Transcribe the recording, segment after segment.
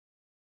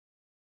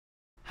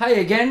Hi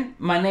again,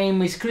 my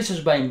name is Christos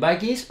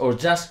Baimbakis or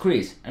just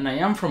Chris and I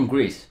am from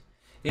Greece.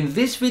 In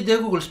this video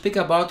we will speak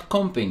about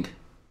comping.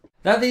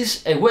 That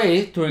is a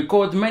way to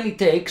record many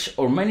takes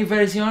or many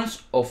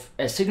versions of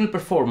a single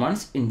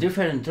performance in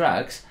different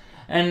tracks,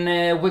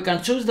 and we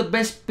can choose the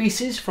best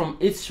pieces from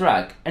each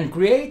track and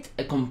create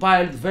a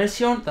compiled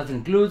version that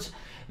includes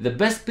the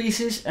best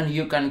pieces, and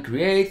you can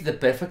create the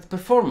perfect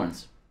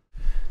performance.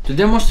 To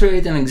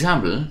demonstrate an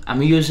example,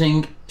 I'm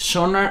using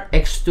Sonar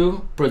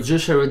X2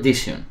 Producer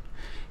Edition.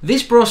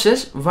 This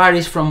process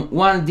varies from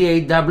one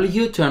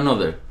DAW to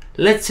another.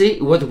 Let's see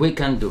what we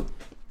can do.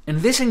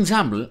 In this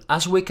example,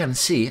 as we can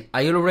see,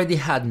 I already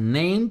had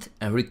named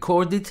and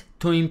recorded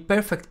two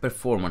imperfect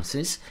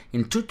performances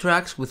in two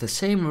tracks with the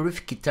same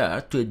riff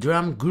guitar to a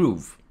drum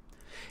groove.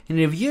 In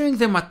reviewing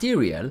the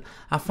material,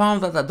 I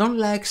found that I don't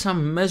like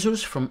some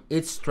measures from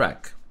each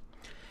track.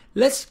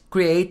 Let's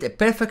create a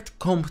perfect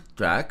comp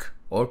track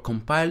or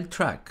compiled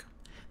track.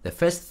 The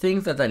first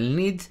thing that I'll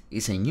need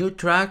is a new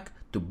track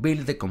to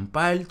build the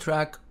compiled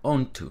track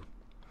onto.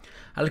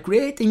 I'll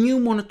create a new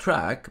mono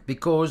track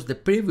because the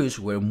previous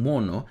were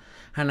mono,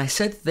 and I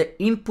set the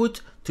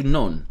input to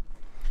none.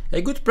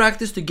 A good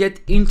practice to get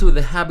into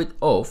the habit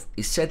of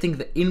is setting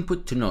the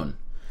input to none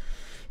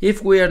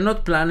if we are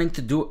not planning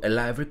to do a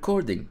live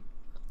recording.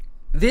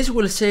 This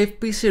will save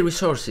PC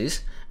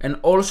resources and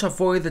also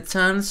avoid the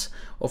chance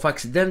of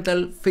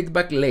accidental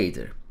feedback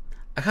later.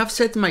 I have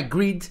set my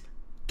grid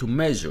to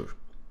measure,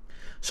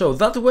 so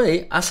that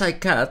way as I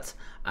cut,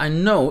 I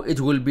know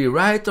it will be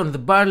right on the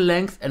bar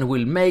length and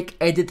will make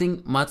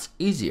editing much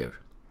easier.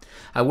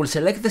 I will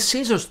select the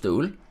scissors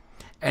tool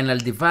and I'll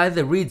divide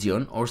the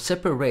region or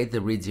separate the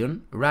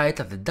region right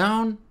at the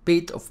down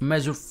bit of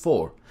measure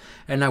 4,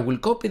 and I will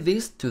copy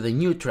this to the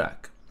new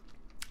track.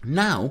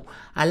 Now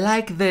I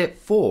like the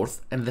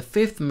 4th and the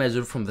 5th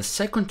measure from the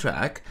second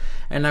track,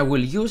 and I will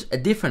use a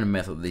different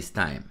method this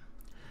time.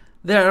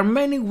 There are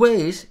many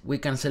ways we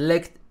can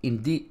select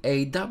in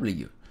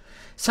DAW.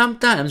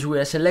 Sometimes we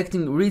are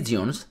selecting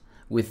regions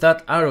with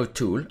that arrow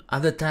tool,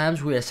 other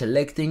times we are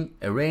selecting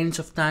a range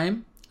of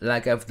time,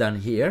 like I've done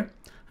here,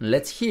 and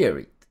let's hear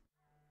it.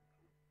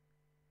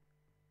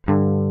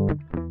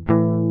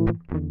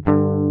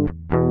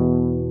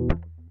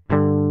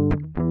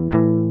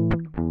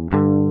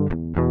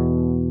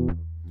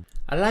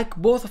 I like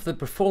both of the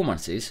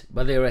performances,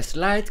 but there is a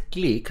slight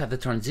click at the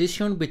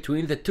transition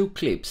between the two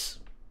clips.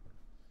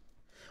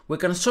 We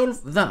can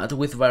solve that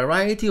with a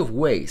variety of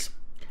ways.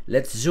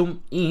 Let's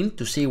zoom in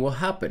to see what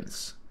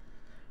happens.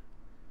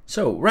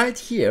 So right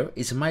here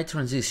is my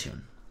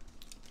transition.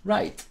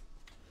 Right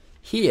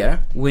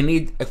here we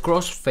need a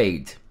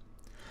crossfade.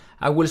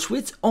 I will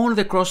switch on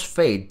the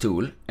crossfade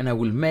tool and I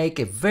will make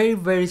a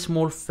very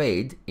small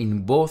fade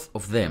in both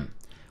of them.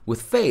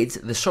 With fades,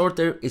 the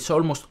shorter is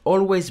almost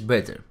always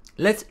better.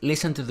 Let's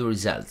listen to the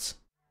results.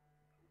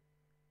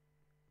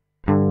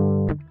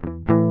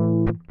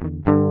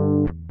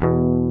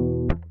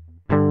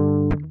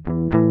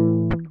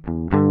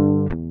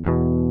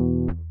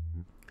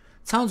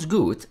 Sounds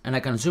good, and I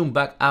can zoom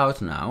back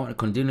out now and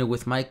continue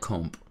with my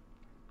comp.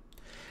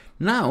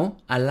 Now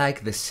I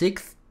like the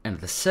 6th and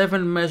the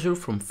 7th measure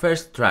from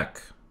first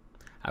track.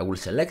 I will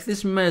select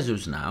these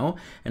measures now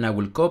and I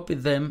will copy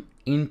them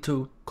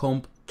into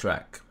comp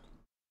track.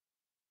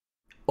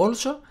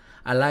 Also,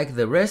 I like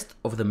the rest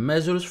of the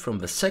measures from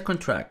the second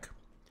track.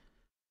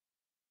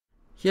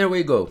 Here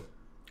we go.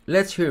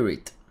 Let's hear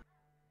it.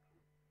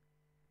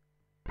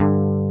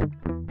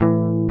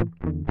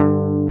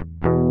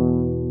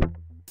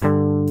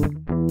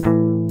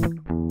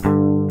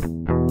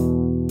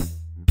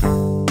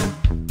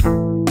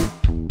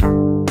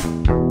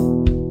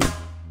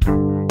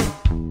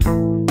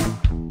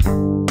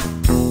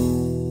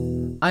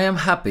 I am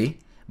happy,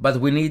 but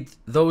we need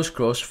those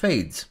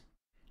crossfades.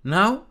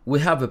 Now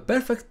we have a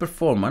perfect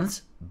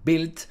performance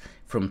built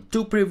from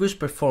two previous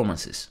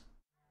performances.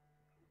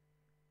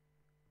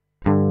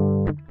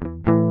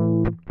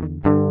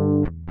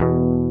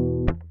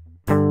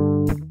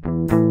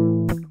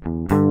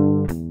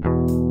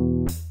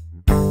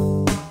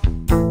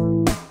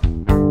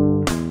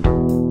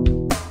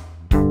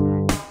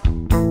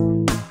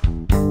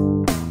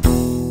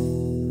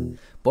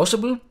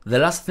 Possible, the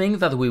last thing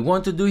that we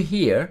want to do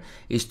here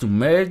is to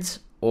merge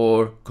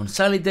or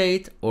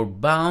consolidate or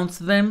bounce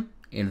them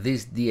in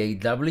this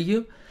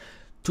DAW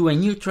to a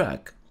new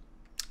track.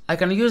 I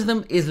can use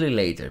them easily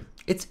later.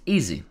 It's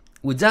easy.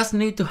 We just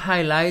need to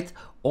highlight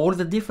all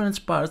the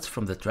different parts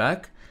from the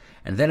track,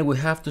 and then we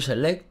have to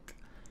select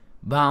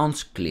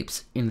bounce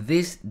clips in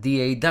this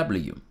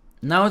DAW.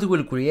 Now it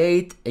will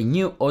create a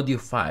new audio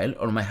file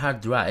on my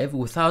hard drive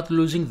without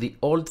losing the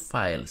old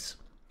files.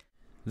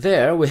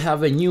 There we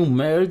have a new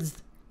merged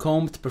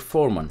comped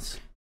performance.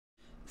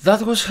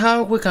 That was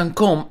how we can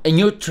comp a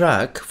new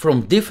track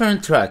from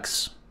different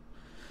tracks.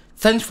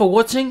 Thanks for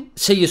watching,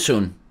 see you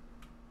soon.